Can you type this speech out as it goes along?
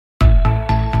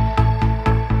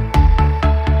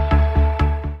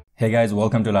Hey guys,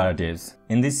 welcome to Laratips.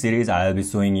 In this series, I'll be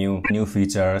showing you new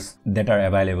features that are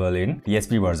available in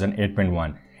PHP version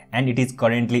 8.1, and it is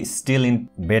currently still in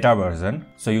beta version,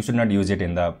 so you should not use it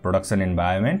in the production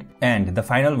environment. And the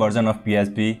final version of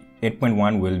PHP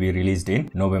 8.1 will be released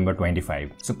in November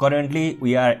 25. So currently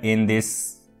we are in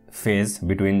this phase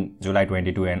between July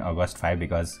 22 and August 5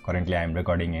 because currently I am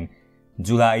recording in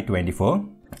July 24.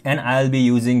 And I'll be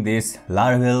using this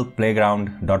Laravel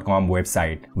playground.com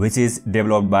website, which is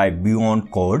developed by Beyond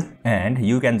Code, and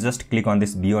you can just click on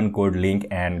this Beyond Code link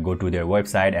and go to their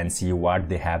website and see what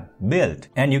they have built.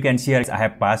 And you can see here I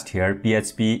have passed here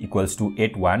PHP equals to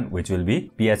 8.1, which will be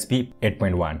PHP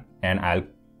 8.1, and I'll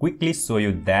quickly show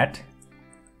you that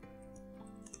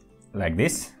like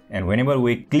this. And whenever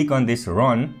we click on this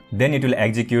run, then it will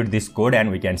execute this code,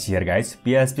 and we can see here guys,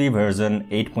 PHP version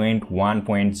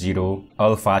 8.1.0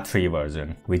 alpha 3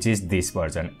 version, which is this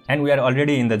version. And we are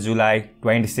already in the July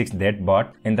 26th date,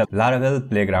 but in the Laravel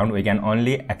playground, we can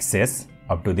only access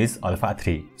up to this alpha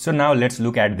 3. So now let's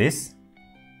look at this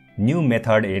new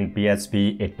method in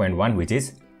PHP 8.1, which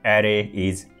is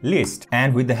ArrayIsList.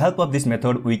 And with the help of this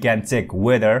method, we can check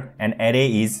whether an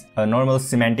array is a normal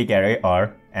semantic array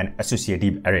or an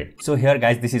associative array. So here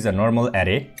guys, this is a normal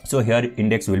array. So here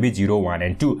index will be 0, 1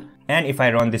 and 2. And if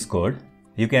I run this code,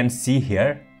 you can see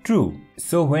here true.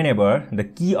 So whenever the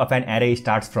key of an array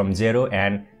starts from 0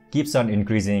 and keeps on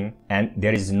increasing and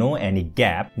there is no any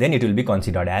gap, then it will be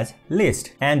considered as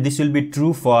list. And this will be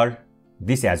true for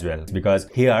this as well, because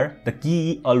here the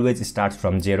key always starts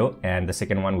from 0 and the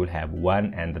second one will have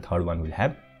 1 and the third one will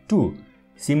have 2.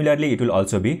 Similarly, it will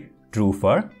also be true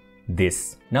for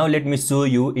this. Now let me show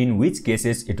you in which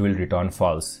cases it will return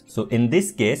false. So in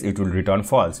this case it will return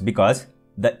false because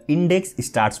the index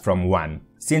starts from 1.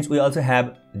 Since we also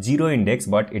have 0 index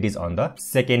but it is on the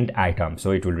second item, so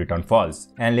it will return false.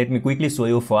 And let me quickly show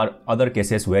you for other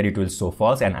cases where it will show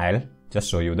false, and I'll just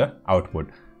show you the output.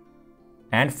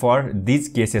 And for these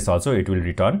cases also it will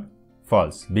return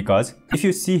false, because if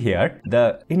you see here,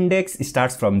 the index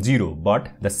starts from 0 but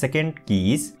the second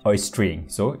key is a string,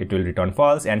 so it will return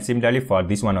false. And similarly for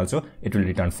this one also it will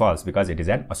return false because it is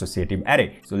an associative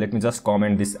array. So let me just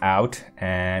comment this out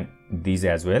and these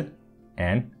as well,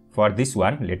 and for this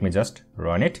one let me just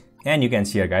run it, and you can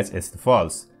see here guys, it's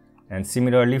false. And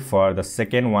similarly for the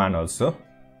second one also,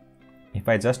 if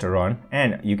I just run,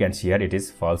 and you can see here it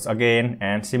is false again.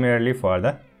 And similarly for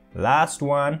the last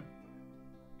one,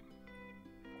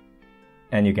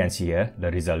 and you can see here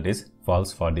the result is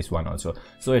false for this one also.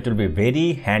 So it will be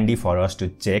very handy for us to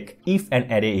check if an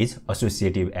array is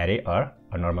associative array or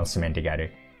a normal semantic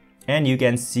array. And you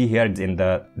can see here in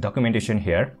the documentation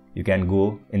here, you can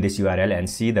go in this URL and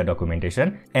see the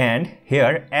documentation. And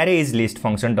here ArrayIsList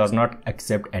function does not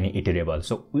accept any iterable,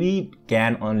 so we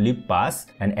can only pass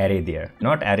an array there,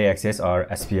 not array access or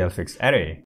SPL fixed array.